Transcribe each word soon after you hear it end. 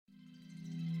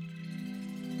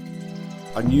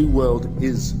A new world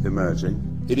is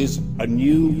emerging. It is a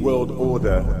new world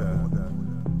order.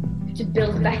 To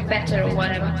build back better or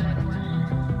whatever.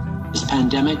 This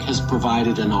pandemic has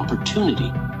provided an opportunity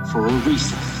for a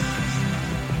reset.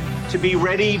 To be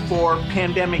ready for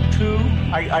pandemic 2,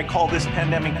 I call this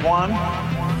pandemic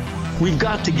 1. We've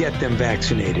got to get them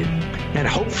vaccinated, and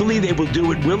hopefully they will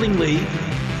do it willingly.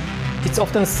 It's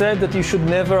often said that you should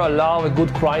never allow a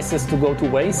good crisis to go to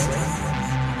waste.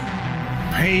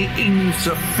 Pay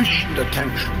insufficient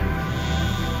attention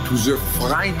to the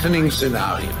frightening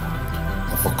scenario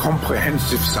of a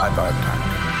comprehensive cyber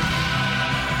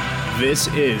attack. This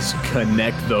is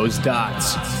Connect Those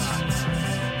Dots.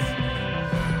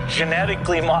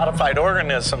 Genetically modified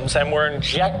organisms, and we're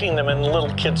injecting them in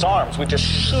little kids' arms. We just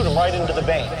shoot them right into the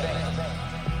vein.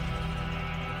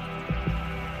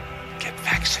 Get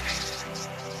vaccinated.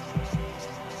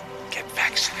 Get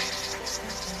vaccinated.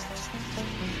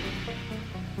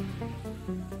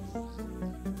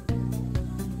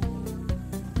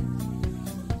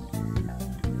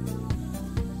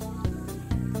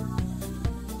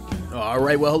 All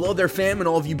right, well, hello there, fam, and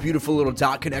all of you beautiful little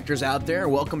dot connectors out there.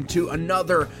 Welcome to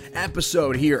another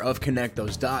episode here of Connect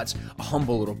Those Dots, a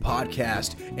humble little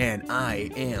podcast, and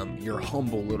I am your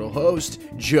humble little host,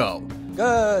 Joe.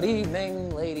 Good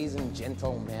evening, ladies and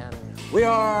gentlemen. We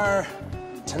are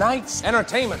tonight's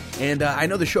entertainment. And I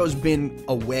know the show's been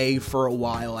away for a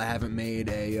while. I haven't made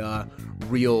a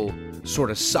real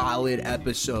sort of solid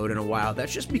episode in a while.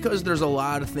 That's just because there's a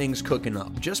lot of things cooking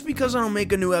up. Just because I don't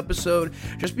make a new episode,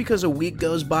 just because a week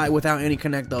goes by without any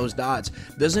Connect Those Dots,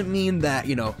 doesn't mean that,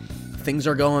 things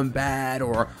are going bad,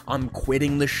 or I'm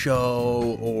quitting the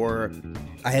show, or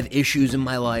I have issues in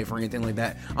my life, or anything like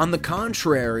that. On the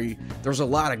contrary, there's a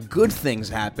lot of good things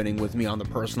happening with me on the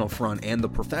personal front and the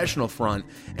professional front,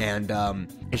 and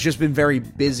it's just been very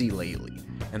busy lately.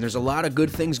 And there's a lot of good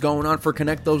things going on for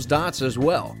Connect Those Dots as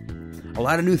well. A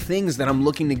lot of new things that I'm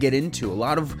looking to get into. A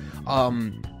lot of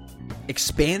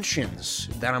expansions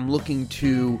that I'm looking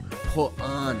to put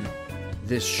on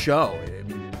this show.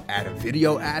 Add a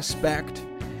video aspect.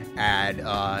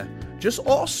 Add just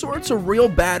all sorts of real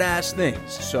badass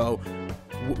things. So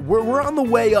we're on the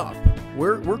way up.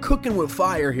 We're cooking with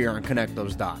fire here on Connect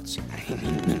Those Dots.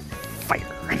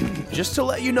 Fire. Just to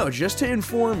let you know, just to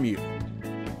inform you,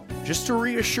 just to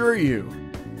reassure you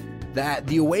that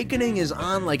the awakening is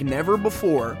on like never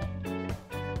before.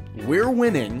 We're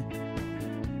winning.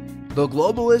 The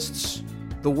globalists,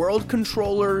 the world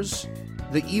controllers,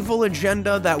 the evil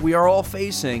agenda that we are all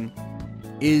facing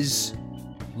is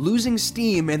losing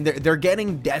steam, and they're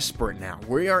getting desperate now.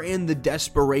 We are in the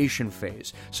desperation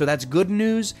phase. So that's good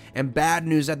news and bad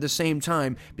news at the same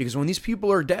time, because when these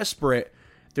people are desperate,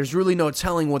 there's really no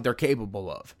telling what they're capable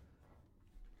of.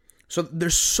 So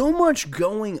there's so much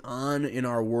going on in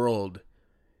our world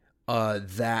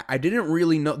that I didn't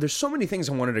really know. There's so many things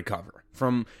I wanted to cover,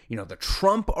 from the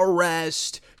Trump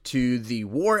arrest to the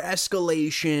war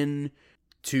escalation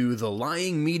to the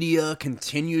lying media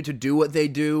continue to do what they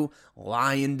do,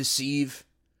 lie and deceive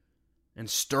and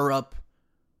stir up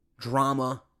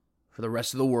drama for the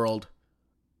rest of the world.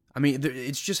 I mean,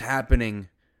 it's just happening,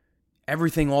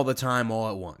 everything all the time, all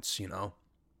at once,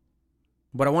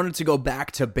 But I wanted to go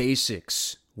back to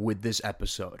basics with this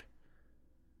episode.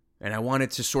 And I wanted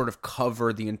to sort of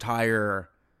cover the entire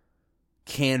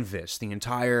canvas, the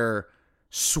entire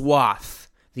swath,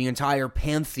 the entire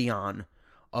pantheon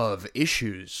of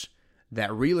issues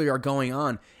that really are going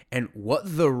on, and what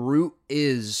the root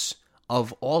is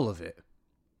of all of it.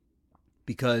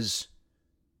 Because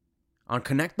on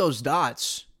Connect Those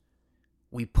Dots,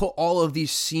 we put all of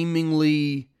these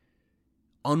seemingly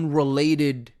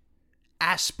unrelated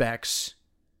aspects,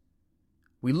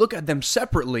 we look at them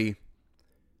separately,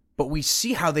 but we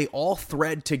see how they all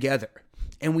thread together.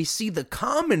 And we see the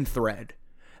common thread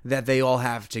that they all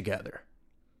have together.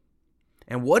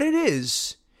 And what it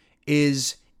is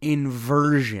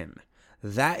inversion.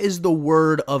 That is the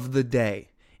word of the day.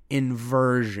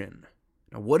 Inversion.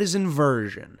 Now, what is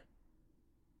inversion?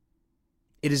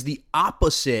 It is the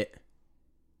opposite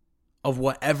of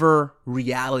whatever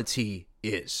reality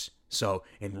is. So,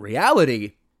 in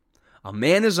reality, a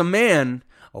man is a man,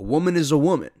 a woman is a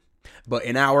woman. But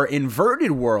in our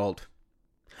inverted world,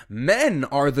 men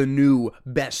are the new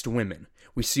best women.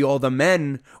 We see all the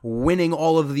men winning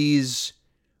all of these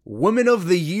Women of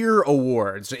the Year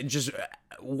awards, just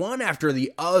one after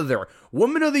the other.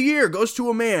 Woman of the Year goes to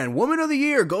a man. Woman of the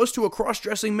Year goes to a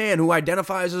cross-dressing man who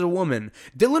identifies as a woman.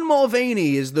 Dylan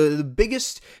Mulvaney is the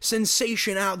biggest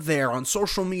sensation out there on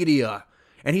social media,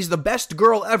 and he's the best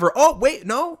girl ever. Oh, wait,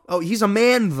 no. Oh, he's a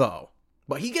man, though.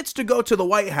 But he gets to go to the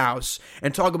White House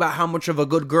and talk about how much of a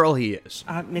good girl he is.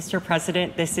 Mr.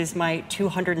 President, this is my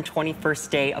 221st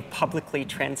day of publicly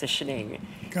transitioning.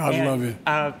 God love you.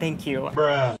 Thank you.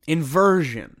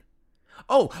 Inversion.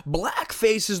 Oh,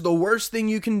 blackface is the worst thing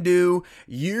you can do.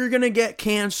 You're going to get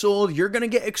canceled. You're going to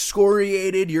get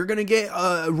excoriated. You're going to get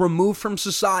removed from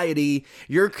society.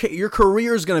 Your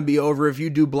career is going to be over if you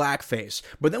do blackface.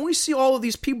 But then we see all of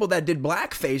these people that did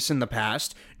blackface in the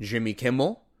past. Jimmy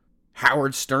Kimmel,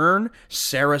 Howard Stern,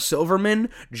 Sarah Silverman,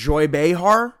 Joy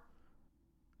Behar.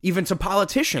 Even to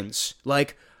politicians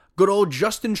like good old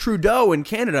Justin Trudeau in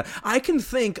Canada. I can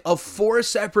think of 4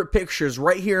 separate pictures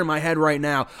right here in my head right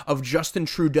now of Justin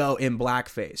Trudeau in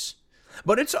blackface.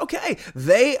 But it's okay.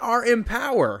 They are in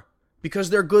power because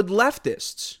they're good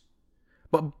leftists.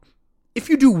 But if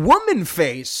you do woman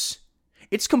face,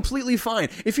 it's completely fine.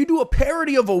 If you do a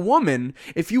parody of a woman,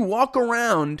 if you walk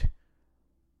around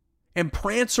and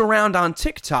prance around on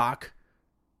TikTok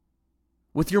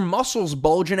with your muscles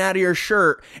bulging out of your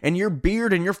shirt and your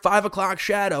beard and your 5 o'clock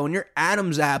shadow and your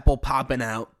Adam's apple popping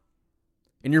out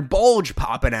and your bulge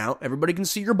popping out. Everybody can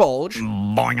see your bulge.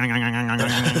 And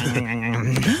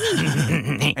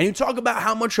you talk about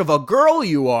how much of a girl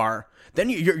you are. Then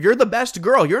you're the best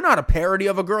girl. You're not a parody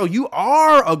of a girl. You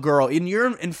are a girl. And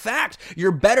in fact,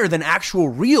 you're better than actual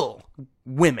real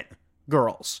women,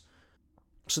 girls.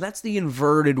 So that's the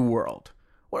inverted world.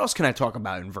 What else can I talk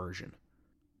about inversion?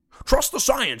 Trust the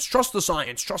science, trust the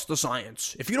science, trust the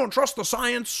science. If you don't trust the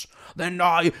science, then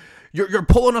you're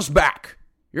pulling us back.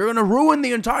 You're going to ruin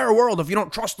the entire world if you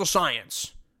don't trust the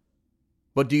science.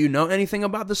 But do you know anything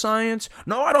about the science?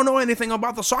 No, I don't know anything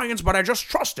about the science, but I just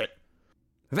trust it.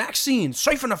 Vaccines,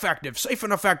 safe and effective, safe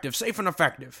and effective, safe and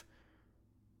effective.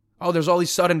 Oh, there's all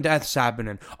these sudden deaths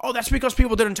happening. Oh, that's because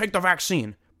people didn't take the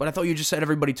vaccine. But I thought you just said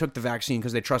everybody took the vaccine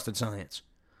because they trusted science.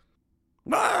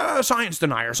 Science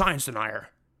denier, science denier.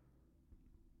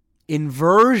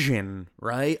 Inversion,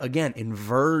 right? Again,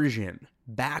 inversion.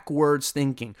 Backwards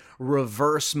thinking.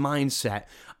 Reverse mindset.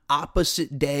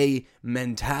 Opposite day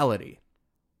mentality.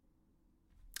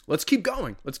 Let's keep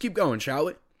going. Let's keep going, shall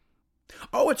we?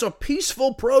 Oh, it's a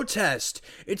peaceful protest.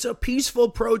 It's a peaceful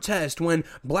protest when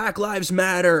Black Lives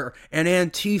Matter and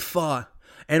Antifa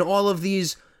and all of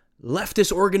these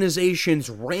leftist organizations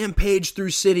rampage through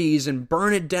cities and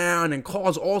burn it down and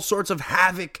cause all sorts of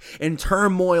havoc and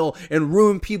turmoil and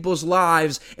ruin people's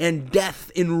lives, and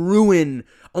death and ruin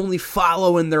only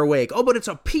follow in their wake. Oh, but it's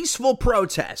a peaceful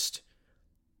protest.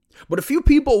 But a few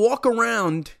people walk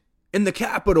around in the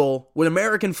Capitol with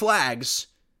American flags,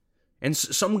 and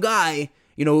some guy,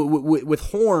 with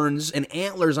horns and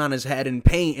antlers on his head and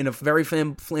paint in a very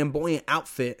flamboyant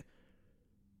outfit,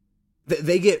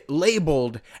 they get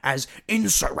labeled as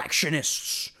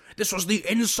insurrectionists. This was the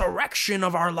insurrection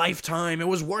of our lifetime. It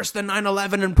was worse than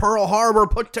 9/11 and Pearl Harbor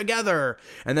put together.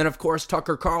 And then, of course,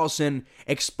 Tucker Carlson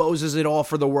exposes it all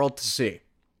for the world to see.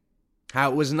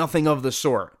 How it was nothing of the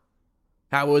sort.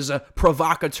 How it was a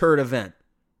provocateur event.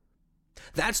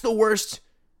 That's the worst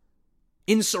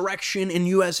insurrection in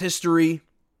U.S. history.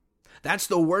 That's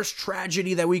the worst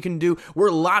tragedy that we can do.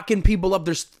 We're locking people up.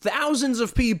 There's thousands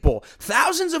of people,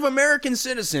 thousands of American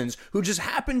citizens who just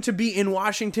happen to be in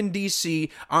Washington, D.C.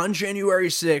 on January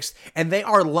 6th, and they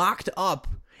are locked up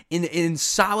in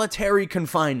solitary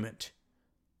confinement.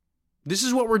 This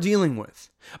is what we're dealing with.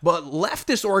 But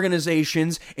leftist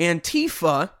organizations,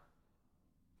 Antifa,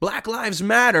 Black Lives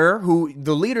Matter, who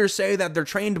the leaders say that they're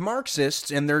trained Marxists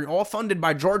and they're all funded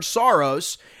by George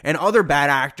Soros and other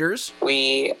bad actors.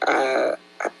 We are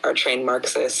trained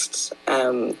Marxists.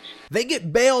 They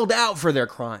get bailed out for their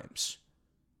crimes.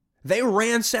 They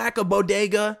ransack a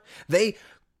bodega. They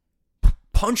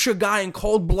punch a guy in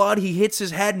cold blood. He hits his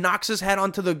head, knocks his head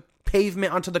onto the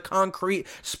pavement, onto the concrete,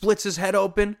 splits his head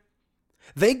open.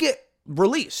 They get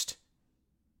released.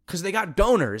 Because they got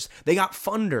donors, they got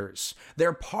funders.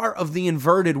 They're part of the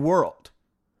inverted world.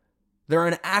 They're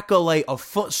an acolyte, a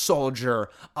foot soldier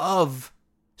of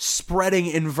spreading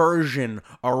inversion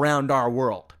around our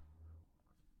world.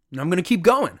 And I'm going to keep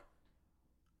going.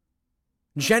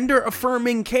 Gender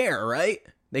affirming care, right?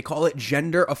 They call it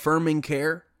gender affirming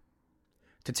care.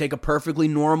 To take a perfectly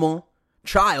normal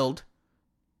child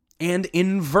and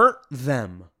invert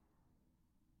them.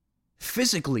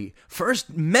 Physically, first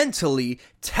mentally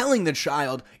telling the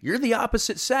child, you're the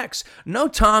opposite sex. No,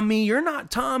 Tommy, you're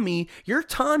not Tommy. You're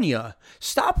Tanya.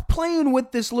 Stop playing with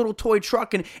this little toy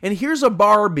truck and here's a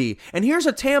Barbie and here's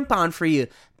a tampon for you.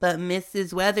 But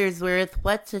Mrs. Weathersworth,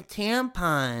 what's a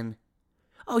tampon?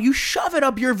 Oh, you shove it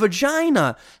up your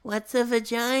vagina. What's a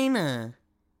vagina?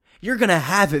 You're gonna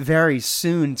have it very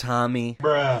soon, Tommy.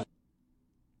 Bruh.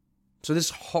 So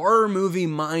this horror movie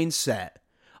mindset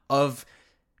of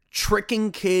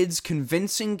tricking kids,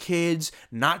 convincing kids,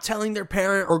 not telling their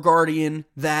parent or guardian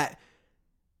that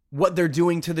what they're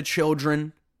doing to the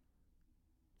children,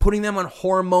 putting them on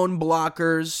hormone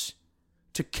blockers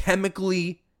to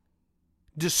chemically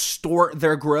distort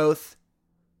their growth.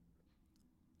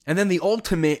 And then the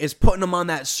ultimate is putting them on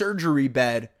that surgery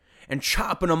bed and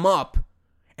chopping them up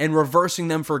and reversing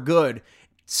them for good,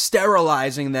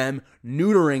 sterilizing them,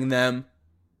 neutering them,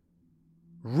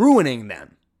 ruining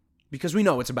them. Because we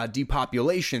know it's about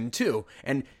depopulation too.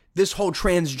 And this whole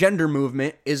transgender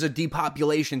movement is a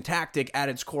depopulation tactic at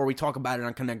its core. We talk about it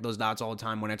on Connect Those Dots all the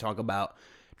time when I talk about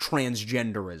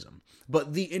transgenderism.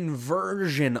 But the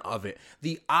inversion of it,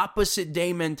 the opposite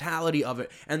day mentality of it,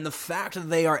 and the fact that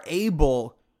they are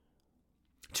able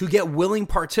to get willing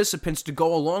participants to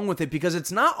go along with it, because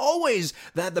it's not always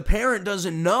that the parent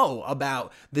doesn't know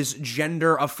about this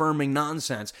gender affirming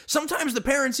nonsense. Sometimes the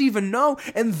parents even know,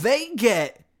 and they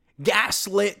get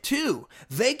gaslit too.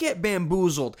 They get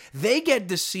bamboozled. They get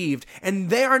deceived, and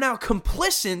they are now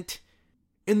complicit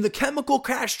in the chemical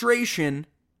castration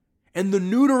and the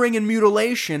neutering and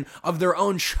mutilation of their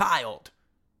own child.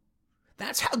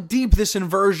 That's how deep this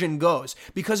inversion goes,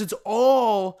 because it's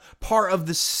all part of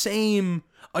the same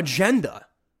agenda.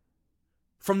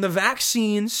 From the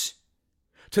vaccines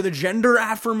to the gender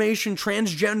affirmation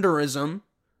transgenderism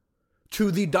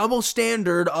to the double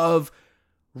standard of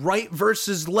right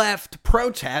versus left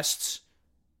protests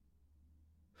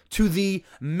to the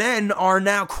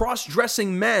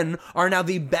cross-dressing men are now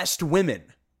the best women.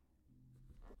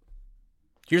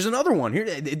 Here's another one. Here,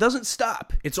 it doesn't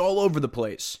stop. It's all over the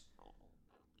place.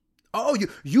 Oh,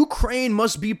 Ukraine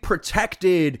must be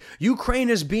protected. Ukraine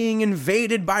is being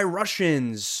invaded by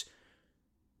Russians.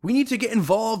 We need to get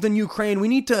involved in Ukraine. We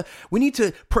need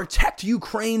to protect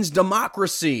Ukraine's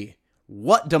democracy.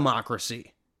 What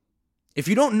democracy? If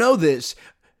you don't know this,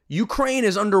 Ukraine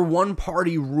is under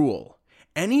one-party rule.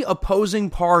 Any opposing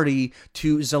party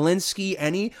to Zelensky,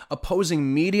 any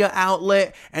opposing media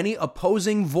outlet, any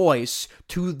opposing voice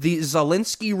to the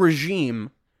Zelensky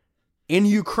regime in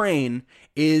Ukraine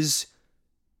is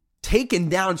taken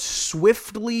down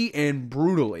swiftly and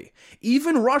brutally.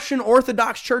 Even Russian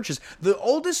Orthodox churches, the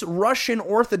oldest Russian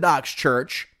Orthodox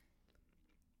church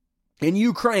in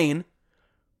Ukraine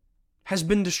has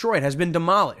been destroyed, has been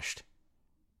demolished.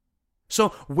 So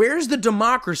where's the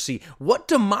democracy? What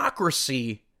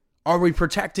democracy are we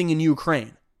protecting in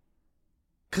Ukraine?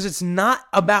 Because it's not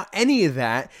about any of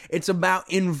that. It's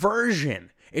about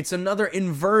inversion. It's another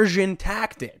inversion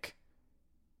tactic.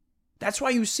 That's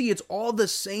why you see it's all the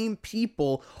same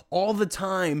people all the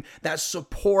time that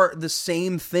support the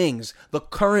same things. The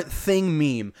current thing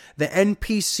meme, the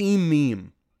NPC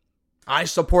meme. I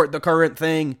support the current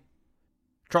thing.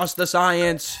 Trust the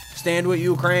science. Stand with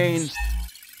Ukraine.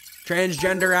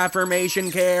 Transgender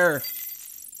affirmation care.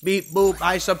 Beep boop,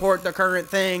 I support the current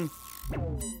thing.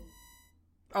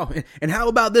 Oh, and how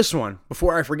about this one,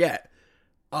 before I forget?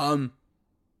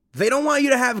 They don't want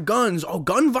you to have guns. Oh,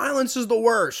 gun violence is the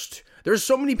worst. There's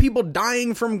so many people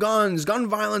dying from guns. Gun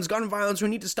violence. We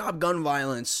need to stop gun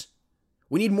violence.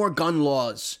 We need more gun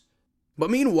laws. But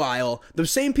meanwhile, the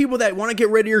same people that want to get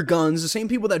rid of your guns, the same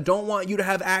people that don't want you to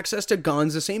have access to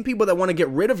guns, the same people that want to get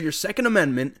rid of your Second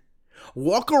Amendment,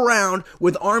 walk around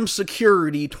with armed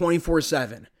security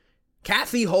 24/7.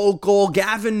 Kathy Hochul,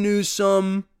 Gavin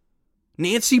Newsom,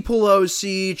 Nancy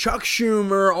Pelosi, Chuck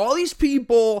Schumer, all these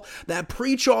people that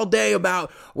preach all day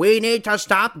about we need to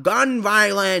stop gun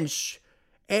violence.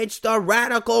 It's the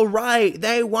radical right.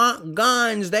 They want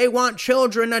guns. They want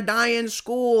children to die in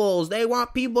schools. They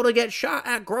want people to get shot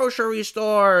at grocery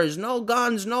stores. No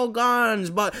guns, no guns.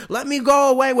 But let me go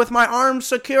away with my armed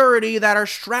security that are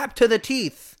strapped to the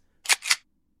teeth.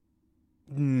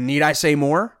 Need I say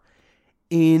more?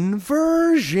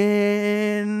 Inversion.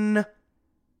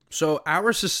 So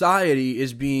our society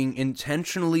is being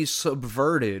intentionally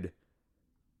subverted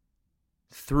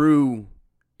through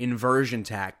inversion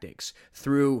tactics,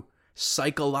 through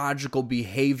psychological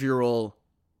behavioral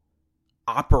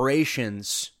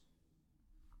operations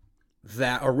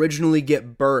that originally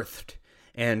get birthed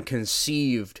and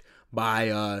conceived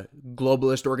by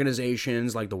globalist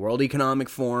organizations like the World Economic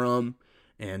Forum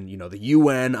and, the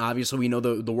UN. Obviously, we know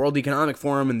the World Economic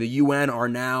Forum and the UN are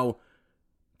now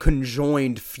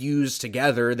conjoined, fused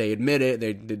together. They admit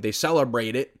it. They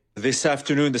celebrate it. This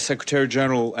afternoon, the Secretary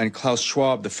General and Klaus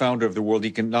Schwab, the founder of the World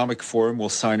Economic Forum,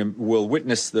 will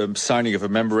witness the signing of a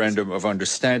memorandum of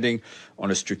understanding on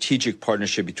a strategic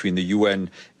partnership between the UN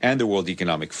and the World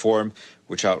Economic Forum,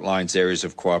 which outlines areas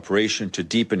of cooperation to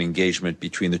deepen engagement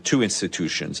between the two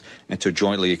institutions and to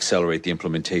jointly accelerate the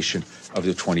implementation of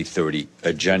the 2030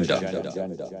 agenda.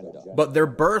 But they're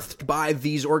birthed by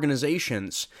these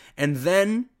organizations, and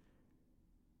then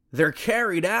they're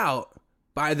carried out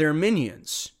by their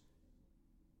minions.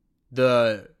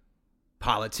 The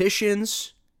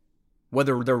politicians,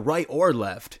 whether they're right or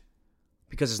left,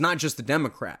 because it's not just the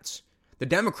Democrats. The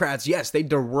Democrats, yes, they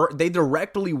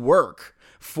directly work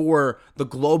for the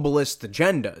globalist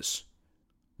agendas.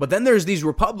 But then there's these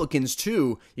Republicans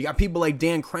too. You got people like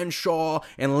Dan Crenshaw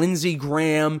and Lindsey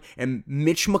Graham and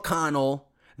Mitch McConnell.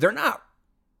 They're not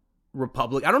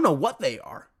Republican. I don't know what they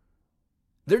are.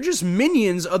 They're just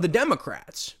minions of the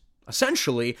Democrats,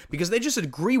 essentially, because they just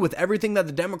agree with everything that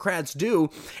the Democrats do.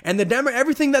 And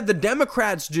everything that the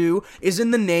Democrats do is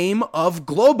in the name of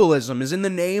globalism, is in the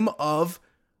name of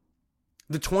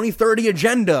the 2030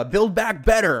 agenda, Build Back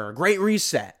Better, Great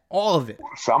Reset, all of it.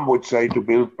 Some would say to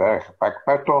build back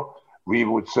better. We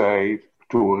would say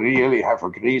to really have a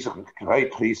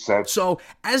great reset. So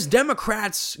as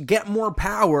Democrats get more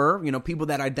power, people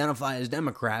that identify as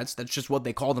Democrats, that's just what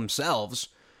they call themselves.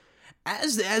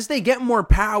 As they get more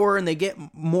power and they get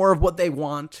more of what they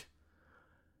want,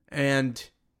 and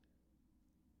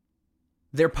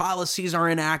their policies are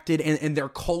enacted and their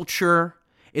culture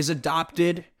is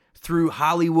adopted through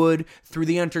Hollywood, through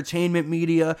the entertainment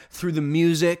media, through the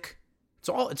music, it's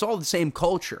all the same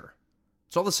culture.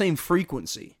 It's all the same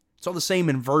frequency. It's all the same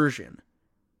inversion.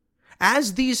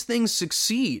 As these things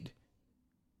succeed,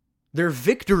 they're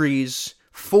victories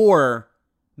for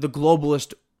the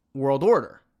globalist world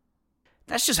order.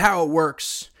 That's just how it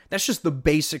works. That's just the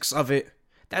basics of it.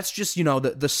 That's just,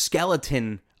 the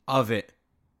skeleton of it,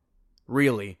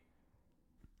 really.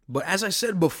 But as I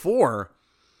said before,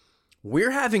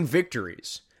 we're having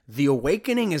victories. The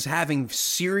awakening is having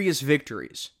serious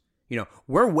victories.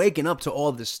 We're waking up to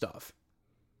all this stuff.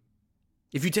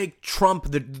 If you take Trump,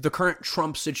 the current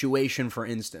Trump situation, for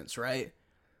instance, right?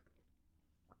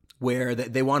 Where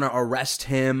they want to arrest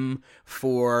him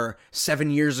for 7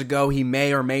 years ago. He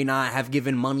may or may not have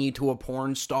given money to a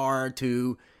porn star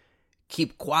to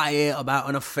keep quiet about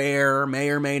an affair, may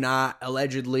or may not,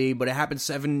 allegedly, but it happened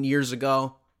 7 years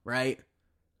ago, right?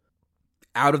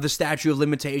 Out of the statute of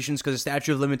limitations, because the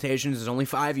statute of limitations is only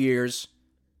 5 years.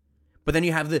 But then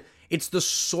you have it's the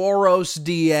Soros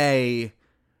DA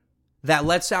that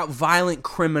lets out violent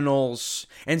criminals.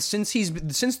 And since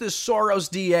the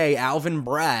Soros DA, Alvin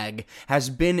Bragg,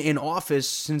 has been in office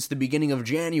since the beginning of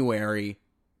January,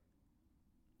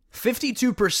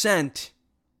 52%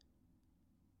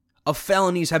 of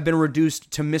felonies have been reduced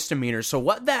to misdemeanors. So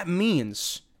what that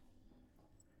means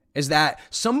is that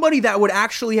somebody that would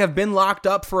actually have been locked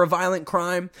up for a violent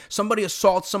crime, somebody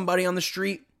assaults somebody on the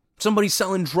street, somebody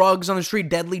selling drugs on the street,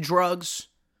 deadly drugs,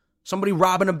 somebody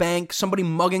robbing a bank, somebody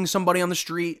mugging somebody on the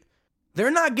street,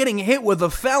 they're not getting hit with a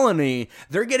felony.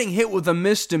 They're getting hit with a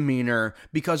misdemeanor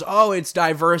because, it's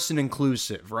diverse and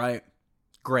inclusive, right?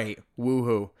 Great.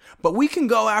 Woohoo. But we can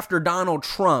go after Donald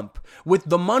Trump with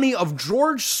the money of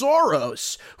George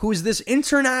Soros, who is this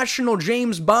international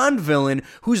James Bond villain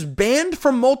who's banned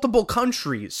from multiple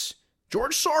countries.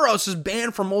 George Soros is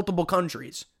banned from multiple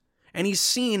countries. And he's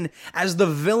seen as the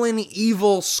villain,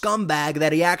 evil scumbag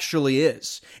that he actually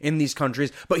is in these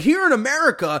countries. But here in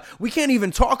America, we can't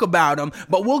even talk about him,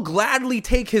 but we'll gladly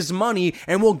take his money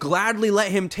and we'll gladly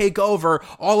let him take over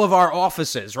all of our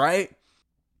offices, right?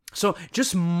 So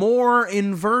just more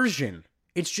inversion.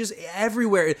 It's just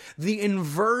everywhere. The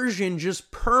inversion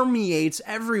just permeates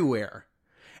everywhere.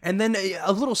 And then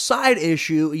a little side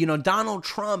issue, Donald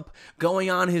Trump going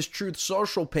on his Truth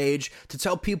Social page to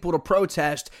tell people to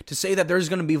protest, to say that there's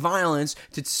going to be violence,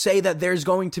 to say that there's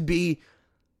going to be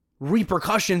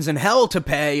repercussions and hell to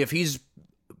pay if he's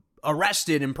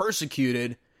arrested and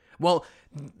persecuted. Well,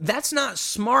 that's not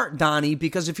smart, Donnie,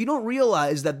 because if you don't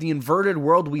realize that the inverted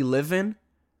world we live in,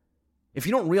 if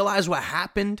you don't realize what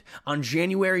happened on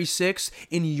January 6th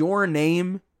in your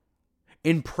name,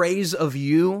 in praise of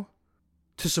you,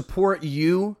 to support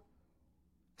you,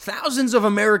 thousands of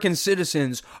American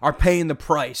citizens are paying the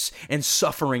price and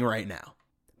suffering right now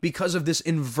because of this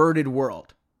inverted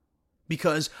world.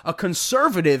 Because a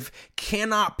conservative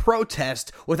cannot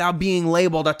protest without being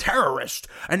labeled a terrorist,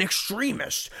 an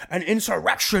extremist, an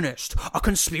insurrectionist, a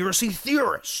conspiracy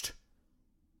theorist.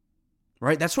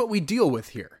 Right? That's what we deal with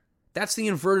here. That's the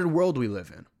inverted world we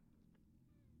live in.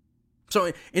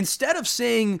 So instead of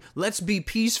saying, let's be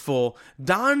peaceful,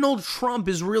 Donald Trump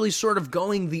is really sort of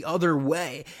going the other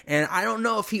way. And I don't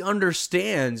know if he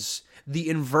understands the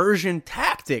inversion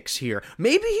tactics here.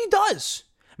 Maybe he does.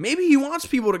 Maybe he wants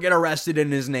people to get arrested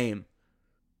in his name.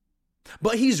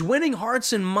 But he's winning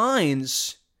hearts and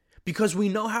minds because we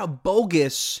know how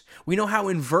bogus, we know how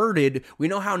inverted, we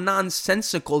know how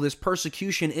nonsensical this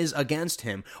persecution is against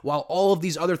him, while all of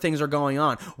these other things are going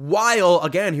on. While,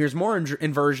 again, here's more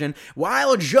inversion,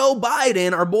 while Joe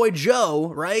Biden, our boy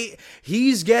Joe, right,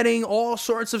 he's getting all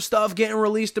sorts of stuff getting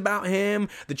released about him,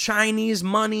 the Chinese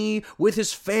money with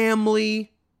his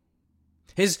family,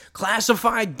 his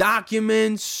classified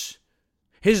documents,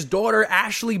 his daughter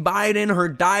Ashley Biden, her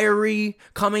diary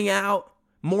coming out.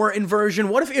 More inversion.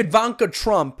 What if Ivanka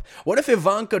Trump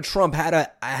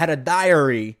had a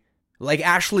diary like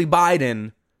Ashley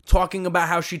Biden talking about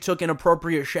how she took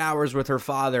inappropriate showers with her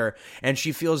father and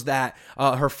she feels that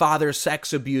her father's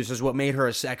sex abuse is what made her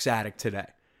a sex addict today?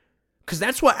 Because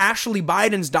that's what Ashley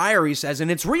Biden's diary says,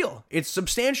 and it's real. It's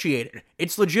substantiated.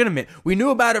 It's legitimate. We knew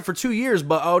about it for 2 years,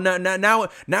 but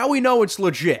now we know it's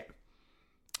legit.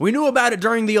 We knew about it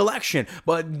during the election,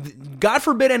 but God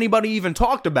forbid anybody even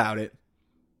talked about it.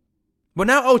 But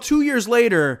now, 2 years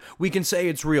later, we can say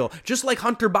it's real. Just like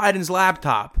Hunter Biden's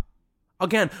laptop.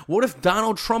 Again, what if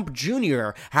Donald Trump Jr.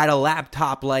 had a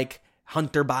laptop like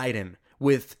Hunter Biden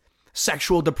with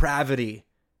sexual depravity,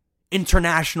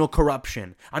 international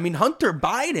corruption? I mean, Hunter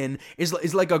Biden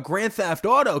is like a Grand Theft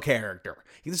Auto character.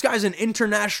 This guy's an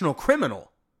international criminal.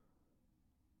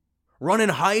 Running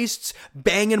heists,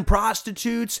 banging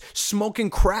prostitutes, smoking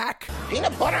crack.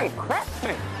 Peanut butter and crack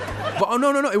thing. But,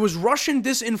 no. It was Russian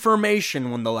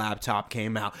disinformation when the laptop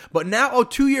came out. But now,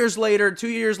 2 years later,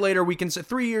 we can say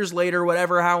 3 years later,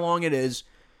 whatever, how long it is.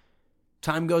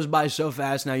 Time goes by so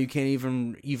fast now you can't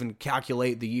even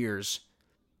calculate the years.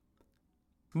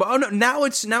 But now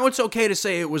it's okay to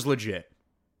say it was legit.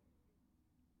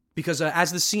 Because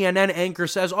as the CNN anchor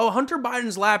says, Hunter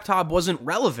Biden's laptop wasn't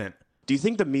relevant. Do you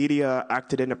think the media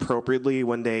acted inappropriately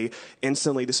when they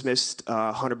instantly dismissed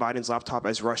Hunter Biden's laptop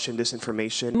as Russian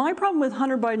disinformation? My problem with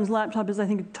Hunter Biden's laptop is I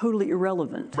think it's totally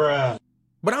irrelevant. Bruh.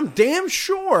 But I'm damn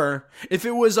sure if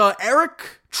it was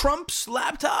Eric Trump's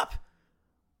laptop,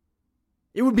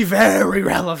 it would be very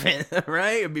relevant,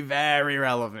 right? It would be very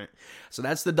relevant. So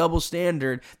that's the double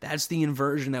standard. That's the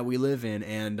inversion that we live in.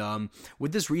 And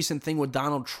with this recent thing with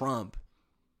Donald Trump,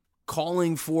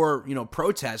 calling for,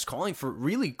 protests, calling for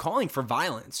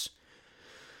violence.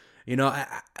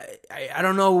 I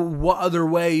don't know what other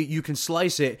way you can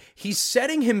slice it. He's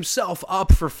setting himself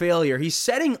up for failure. He's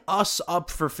setting us up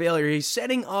for failure. He's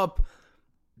setting up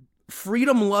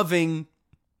freedom-loving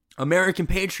American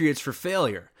patriots for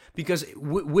failure. Because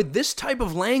with this type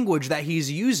of language that he's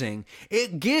using,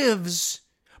 it gives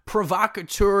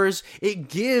provocateurs, it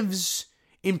gives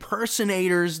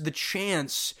impersonators the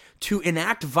chance to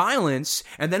enact violence,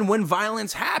 and then when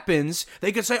violence happens,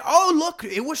 they could say, oh, look,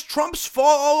 it was Trump's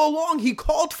fault all along. He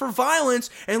called for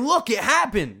violence, and look, it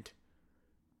happened.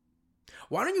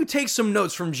 Why don't you take some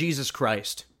notes from Jesus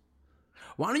Christ?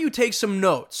 Why don't you take some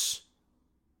notes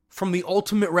from the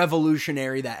ultimate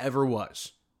revolutionary that ever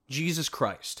was, Jesus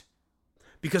Christ?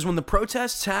 Because when the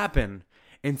protests happen,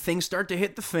 and things start to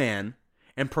hit the fan,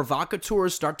 and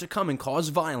provocateurs start to come and cause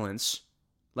violence,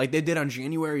 like they did on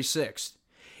January 6th,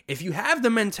 if you have the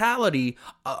mentality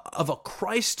of a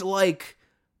Christ-like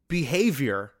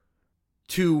behavior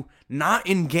to not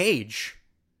engage,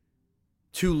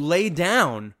 to lay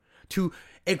down, to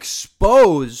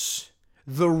expose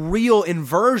the real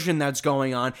inversion that's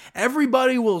going on,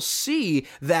 everybody will see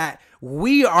that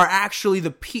we are actually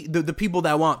the people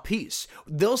that want peace.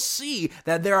 They'll see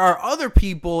that there are other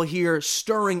people here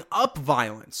stirring up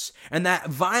violence, and that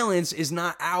violence is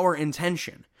not our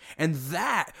intention. And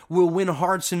that will win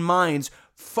hearts and minds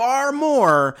far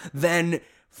more than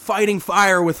fighting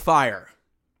fire with fire.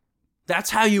 That's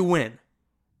how you win.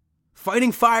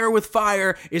 Fighting fire with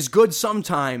fire is good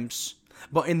sometimes,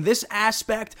 but in this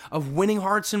aspect of winning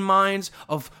hearts and minds,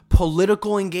 of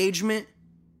political engagement,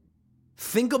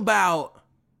 think about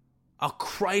a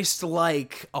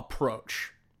Christ-like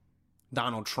approach.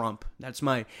 Donald Trump. That's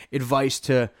my advice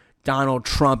to Donald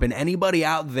Trump and anybody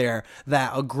out there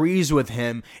that agrees with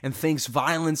him and thinks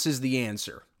violence is the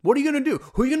answer. What are you going to do?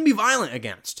 Who are you going to be violent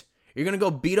against? You're going to go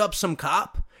beat up some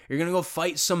cop? You're going to go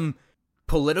fight some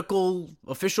political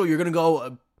official? You're going to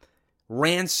go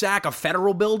ransack a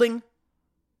federal building?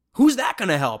 Who's that going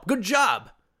to help? Good job.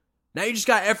 Now you just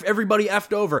got everybody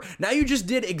effed over. Now you just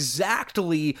did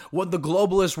exactly what the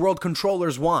globalist world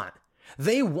controllers want.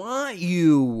 They want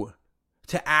you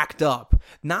to act up.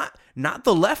 Not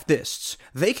the leftists.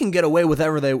 They can get away with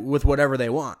whatever they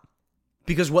want.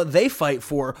 Because what they fight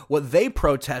for, what they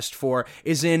protest for,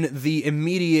 is in the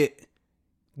immediate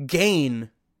gain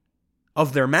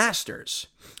of their masters.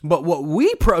 But what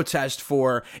we protest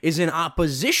for is in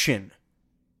opposition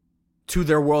to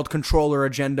their world controller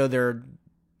agenda, their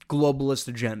globalist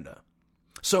agenda.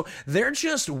 So they're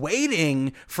just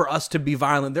waiting for us to be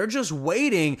violent. They're just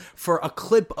waiting for a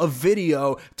clip of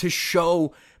video to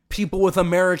show people with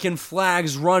American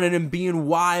flags running and being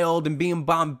wild and being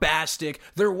bombastic.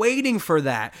 They're waiting for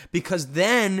that because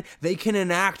then they can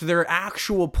enact their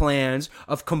actual plans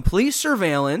of complete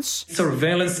surveillance.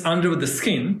 Surveillance under the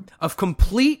skin. Of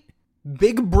complete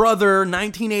Big Brother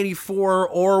 1984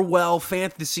 Orwell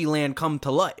Fantasyland come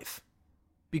to life.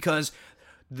 Because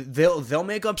they'll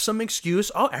make up some excuse.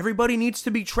 Oh, everybody needs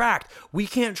to be tracked. We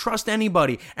can't trust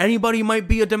anybody. Anybody might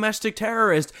be a domestic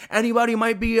terrorist. Anybody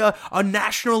might be a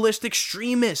nationalist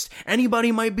extremist.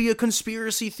 Anybody might be a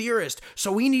conspiracy theorist.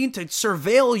 So we need to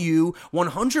surveil you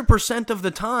 100% of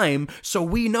the time so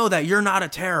we know that you're not a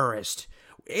terrorist.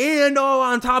 And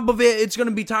on top of it, it's going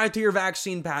to be tied to your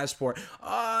vaccine passport.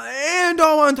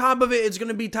 On top of it, it's going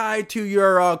to be tied to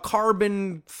your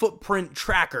carbon footprint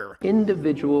tracker.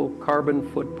 Individual carbon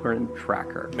footprint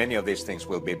tracker. Many of these things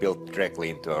will be built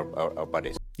directly into our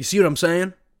bodies. You see what I'm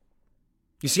saying?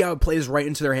 You see how it plays right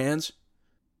into their hands?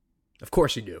 Of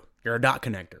course you do. You're a dot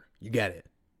connector. You get it.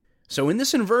 So in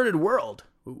this inverted world,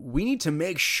 we need to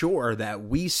make sure that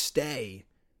we stay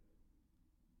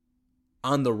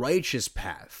on the righteous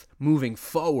path, moving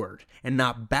forward and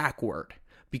not backward.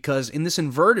 Because in this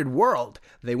inverted world,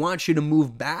 they want you to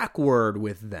move backward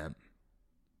with them.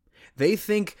 They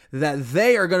think that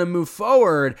they are going to move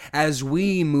forward as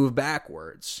we move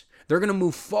backwards. They're going to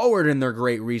move forward in their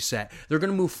Great Reset. They're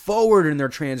going to move forward in their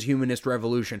transhumanist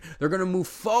revolution. They're going to move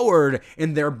forward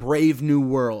in their brave new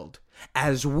world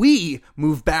as we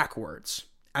move backwards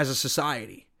as a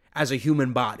society, as a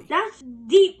human body. That's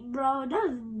deep, bro.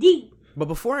 That's deep. But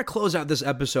before I close out this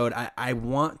episode, I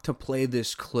want to play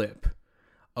this clip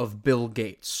of Bill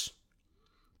Gates.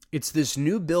 It's this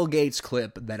new Bill Gates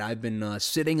clip that I've been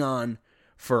sitting on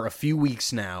for a few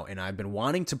weeks now, and I've been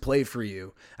wanting to play for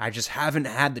you. I just haven't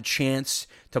had the chance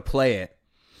to play it.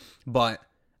 But,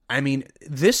 I mean,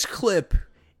 this clip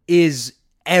is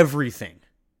everything.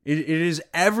 It is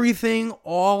everything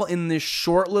all in this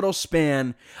short little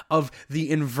span of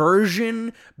the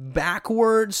inversion,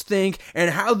 backwards think, and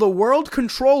how the world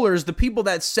controllers, the people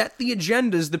that set the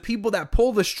agendas, the people that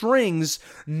pull the strings,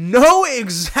 know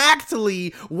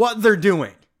exactly what they're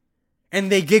doing.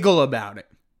 And they giggle about it.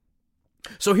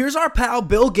 So here's our pal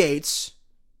Bill Gates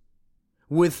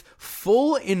with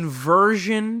full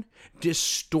inversion,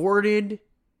 distorted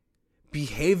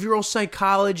behavioral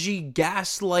psychology,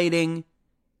 gaslighting,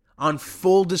 on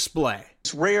full display.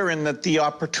 It's rare in that the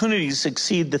opportunities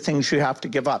exceed the things you have to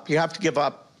give up. You have to give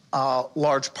up a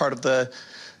large part of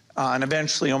and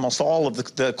eventually almost all of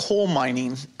the coal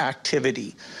mining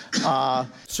activity.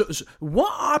 So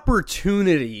what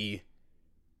opportunity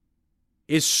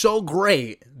is so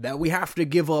great that we have to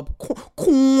give up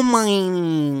coal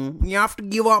mining? You have to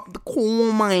give up the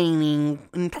coal mining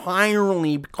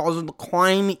entirely because of the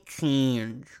climate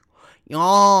change.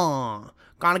 Yeah.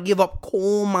 Gotta give up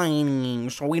coal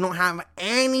mining so we don't have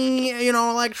any,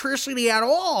 electricity at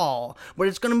all. But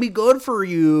it's gonna be good for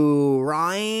you,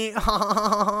 right?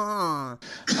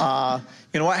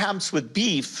 What happens with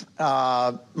beef,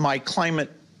 my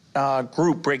climate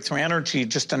group, Breakthrough Energy,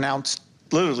 just announced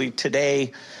literally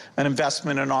today an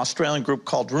investment in an Australian group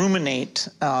called Ruminate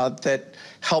that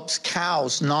helps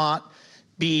cows not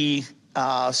be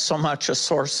so much a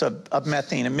source of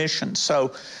methane emissions.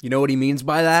 So, you know what he means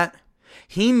by that?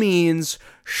 He means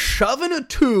shoving a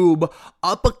tube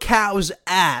up a cow's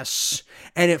ass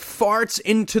and it farts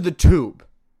into the tube.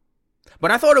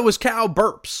 But I thought it was cow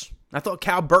burps. I thought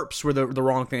cow burps were the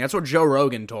wrong thing. That's what Joe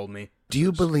Rogan told me. Do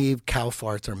you believe cow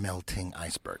farts are melting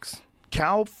icebergs?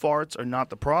 Cow farts are not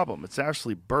the problem. It's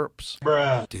actually burps.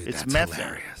 Bruh. Dude, it's that's methane.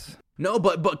 Hilarious. No,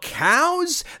 but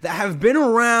cows that have been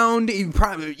around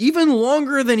even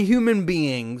longer than human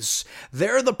beings,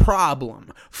 they're the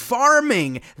problem.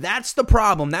 Farming, that's the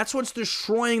problem. That's what's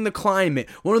destroying the climate.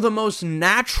 One of the most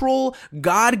natural,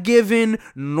 God-given,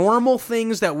 normal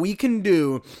things that we can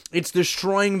do, it's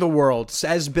destroying the world,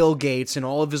 says Bill Gates and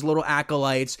all of his little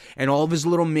acolytes and all of his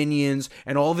little minions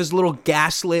and all of his little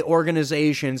gaslit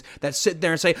organizations that sit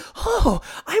there and say, oh,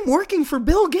 I'm working for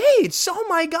Bill Gates. Oh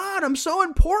my God, I'm so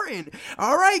important.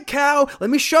 All right, cow, let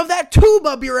me shove that tube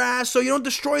up your ass so you don't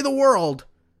destroy the world.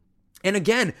 And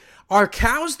again, are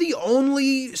cows the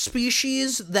only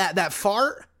species that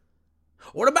fart?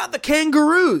 What about the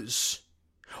kangaroos?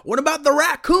 What about the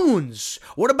raccoons?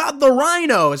 What about the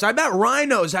rhinos? I bet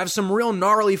rhinos have some real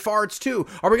gnarly farts too.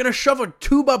 Are we going to shove a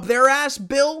tube up their ass,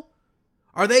 Bill?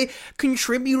 Are they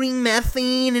contributing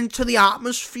methane into the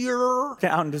atmosphere?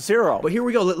 Down to zero. But here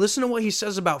we go. Listen to what he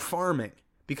says about farming,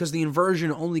 because the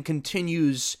inversion only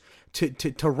continues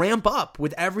to ramp up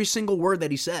with every single word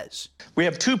that he says. We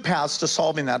have two paths to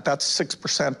solving that. That's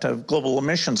 6% of global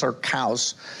emissions are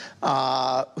cows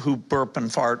who burp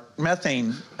and fart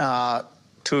methane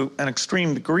to an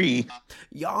extreme degree.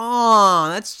 Yeah,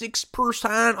 that's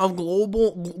 6% of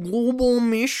global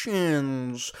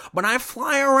emissions. But I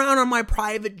fly around on my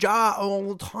private jet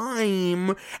all the time,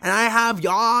 and I have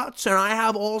yachts, and I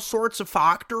have all sorts of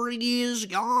factories.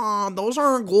 Yeah, those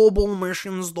aren't global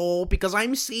emissions, though, because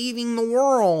I'm saving the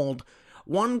world.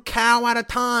 One cow at a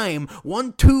time.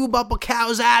 One tube up a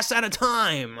cow's ass at a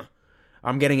time.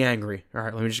 I'm getting angry. All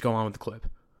right, let me just go on with the clip.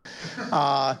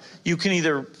 You can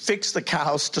either fix the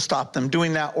cows to stop them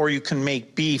doing that, or you can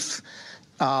make beef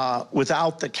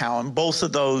without the cow. And both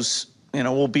of those,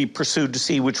 will be pursued to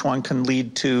see which one can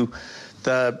lead to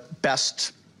the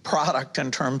best product in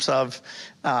terms of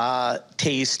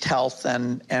taste, health,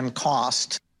 and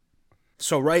cost.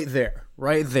 So right there,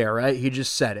 right? He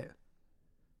just said it.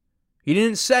 He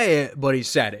didn't say it, but he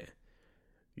said it.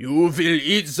 You will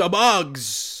eat the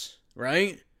bugs,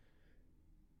 right?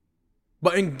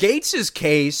 But in Gates's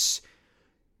case,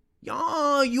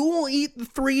 yeah, you will eat the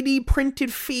 3D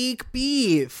printed fake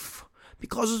beef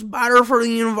because it's better for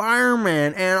the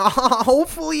environment and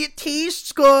hopefully it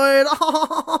tastes good.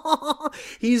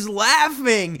 He's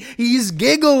laughing. He's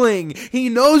giggling. He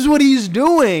knows what he's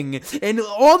doing. And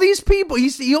all these people,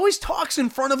 he always talks in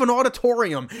front of an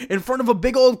auditorium, in front of a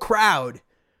big old crowd.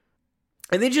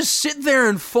 And they just sit there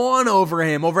and fawn over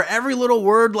him, over every little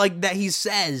word like that he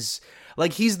says.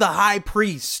 Like he's the high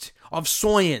priest of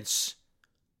science.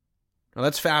 Now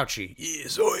that's Fauci. Yeah,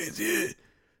 science, yeah.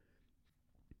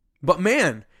 But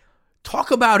man,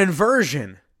 talk about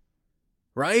inversion,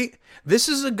 right? This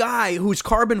is a guy whose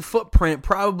carbon footprint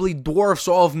probably dwarfs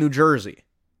all of New Jersey.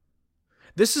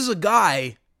 This is a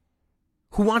guy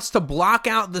who wants to block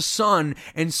out the sun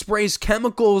and sprays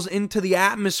chemicals into the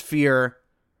atmosphere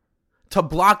to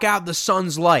block out the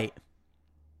sun's light.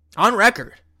 On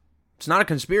record. It's not a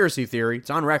conspiracy theory. It's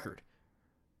on record.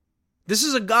 This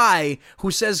is a guy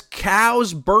who says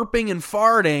cows burping and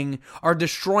farting are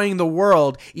destroying the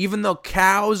world, even though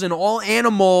cows and all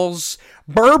animals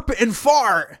burp and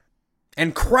fart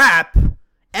and crap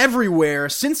everywhere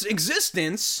since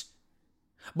existence.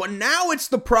 But now it's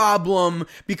the problem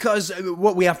because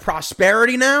we have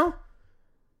prosperity now?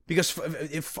 Because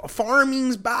if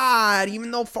farming's bad, even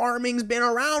though farming's been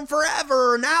around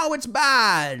forever, now it's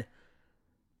bad.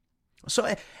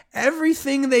 So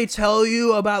everything they tell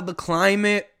you about the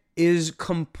climate is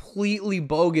completely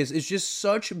bogus. It's just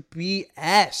such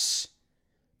BS.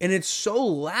 And it's so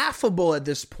laughable at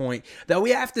this point that we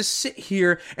have to sit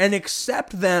here and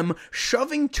accept them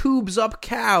shoving tubes up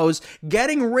cows,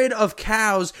 getting rid of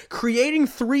cows, creating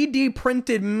 3D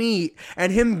printed meat,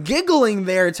 and him giggling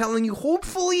there telling you,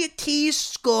 hopefully it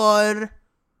tastes good.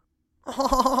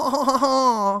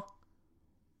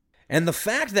 And the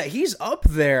fact that he's up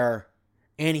there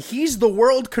and he's the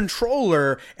world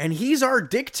controller, and he's our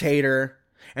dictator,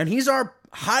 and he's our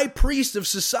high priest of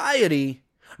society,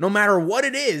 no matter what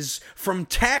it is, from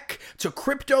tech to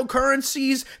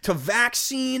cryptocurrencies to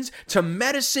vaccines to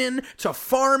medicine to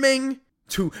farming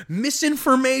to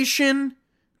misinformation,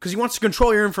 because he wants to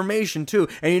control your information too.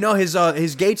 And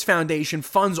his Gates Foundation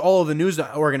funds all of the news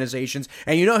organizations.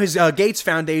 And his Gates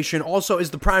Foundation also is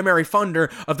the primary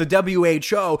funder of the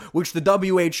WHO, which the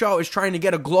WHO is trying to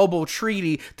get a global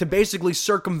treaty to basically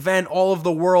circumvent all of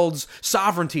the world's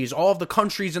sovereignties, all of the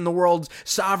countries in the world's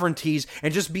sovereignties,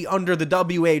 and just be under the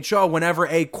WHO whenever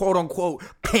a quote-unquote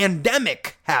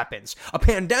pandemic happens. A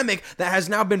pandemic that has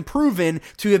now been proven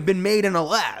to have been made in a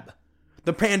lab.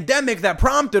 The pandemic that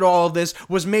prompted all of this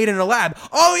was made in a lab.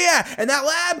 Oh yeah, and that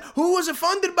lab, who was it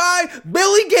funded by?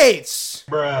 Billy Gates.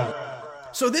 Bruh.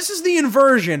 So this is the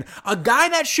inversion. A guy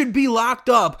that should be locked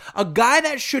up, a guy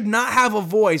that should not have a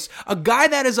voice, a guy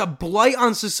that is a blight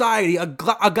on society, a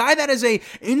guy that is a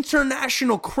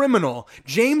international criminal,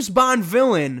 James Bond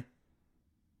villain,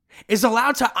 is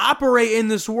allowed to operate in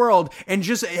this world and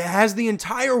just has the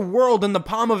entire world in the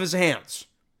palm of his hands.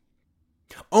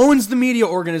 Owns the media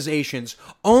organizations,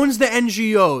 owns the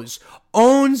NGOs,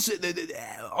 owns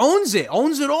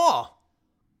it all.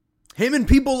 Him and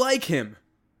people like him.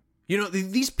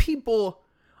 These people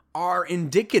are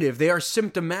indicative. They are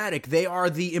symptomatic. They are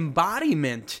the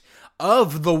embodiment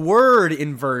of the word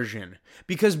inversion,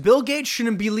 because Bill Gates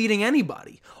shouldn't be leading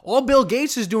anybody. All Bill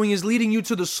Gates is doing is leading you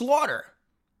to the slaughter.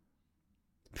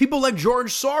 People like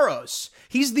George Soros,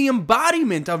 he's the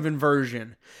embodiment of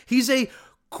inversion. He's a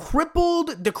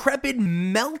crippled, decrepit,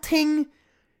 melting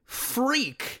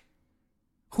freak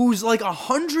who's like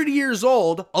 100 years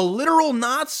old, a literal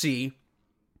Nazi,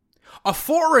 a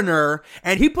foreigner,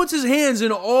 and he puts his hands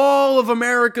in all of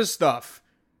America's stuff.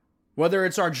 Whether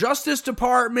it's our Justice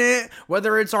Department,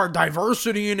 whether it's our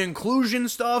diversity and inclusion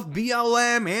stuff,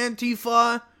 BLM,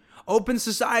 Antifa, Open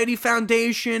Society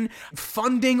Foundation,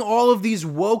 funding all of these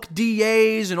woke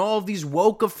DAs and all of these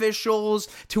woke officials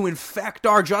to infect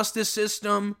our justice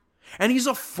system. And he's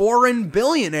a foreign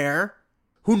billionaire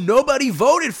who nobody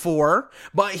voted for,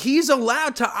 but he's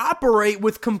allowed to operate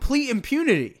with complete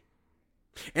impunity.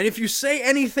 And if you say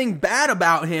anything bad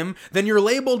about him, then you're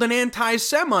labeled an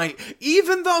anti-Semite,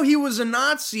 even though he was a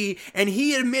Nazi and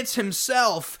he admits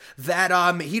himself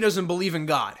that he doesn't believe in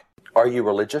God. Are you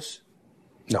religious?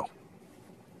 No.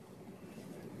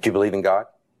 Do you believe in God?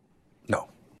 No.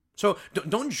 So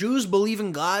don't Jews believe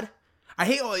in God? I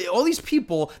hate all these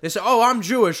people. They say, oh, I'm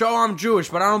Jewish,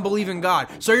 but I don't believe in God.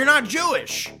 So you're not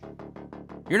Jewish.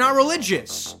 You're not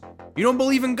religious. You don't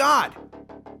believe in God.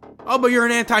 Oh, but you're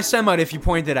an anti-Semite if you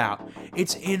point it out.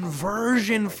 It's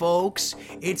inversion, folks.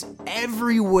 It's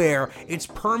everywhere. It's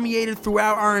permeated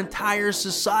throughout our entire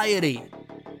society.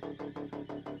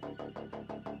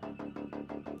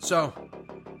 So,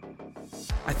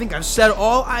 I think I've said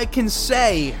all I can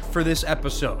say for this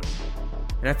episode.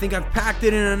 And I think I've packed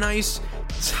it in a nice,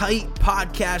 tight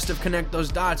podcast of Connect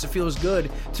Those Dots. It feels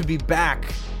good to be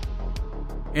back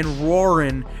and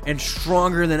roaring and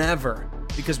stronger than ever,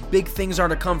 because big things are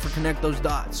to come for Connect Those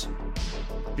Dots.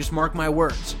 Just mark my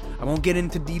words. I won't get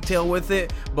into detail with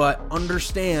it, but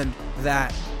understand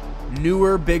that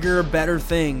newer, bigger, better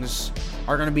things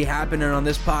are going to be happening on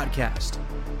this podcast.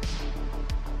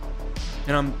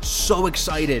 And I'm so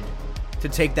excited to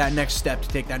take that next step, to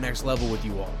take that next level with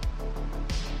you all.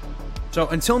 So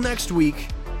until next week,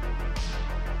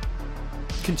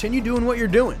 continue doing what you're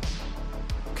doing.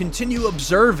 Continue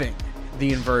observing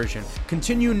the inversion.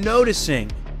 Continue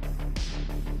noticing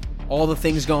all the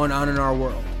things going on in our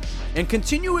world. And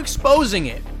continue exposing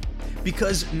it.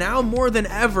 Because now more than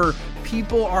ever,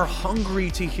 people are hungry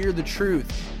to hear the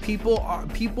truth. People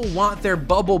want their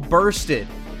bubble bursted.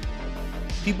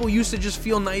 People used to just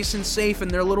feel nice and safe in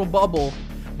their little bubble.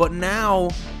 But now,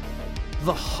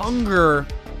 the hunger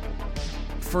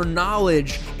for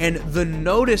knowledge and the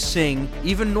noticing,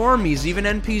 even normies, even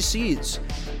NPCs,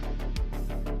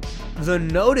 the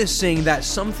noticing that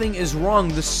something is wrong,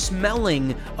 the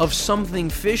smelling of something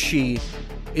fishy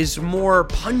is more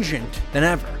pungent than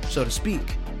ever, so to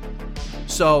speak.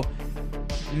 So,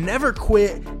 never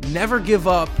quit, never give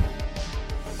up,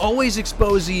 always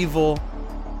expose evil,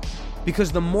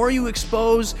 because the more you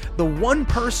expose, the one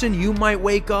person you might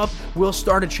wake up will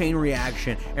start a chain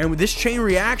reaction. And with this chain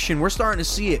reaction, we're starting to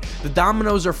see it. The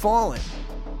dominoes are falling.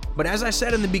 But as I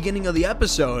said in the beginning of the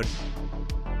episode,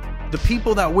 the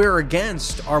people that we're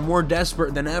against are more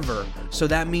desperate than ever. So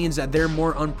that means that they're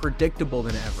more unpredictable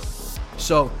than ever.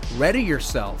 So ready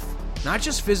yourself, not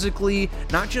just physically,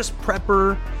 not just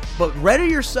prepper, but ready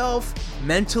yourself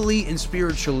mentally and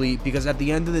spiritually, because at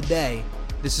the end of the day,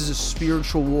 this is a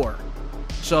spiritual war.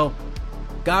 So,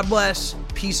 God bless,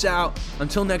 peace out.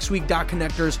 Until next week, dot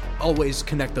connectors, always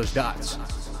connect those dots.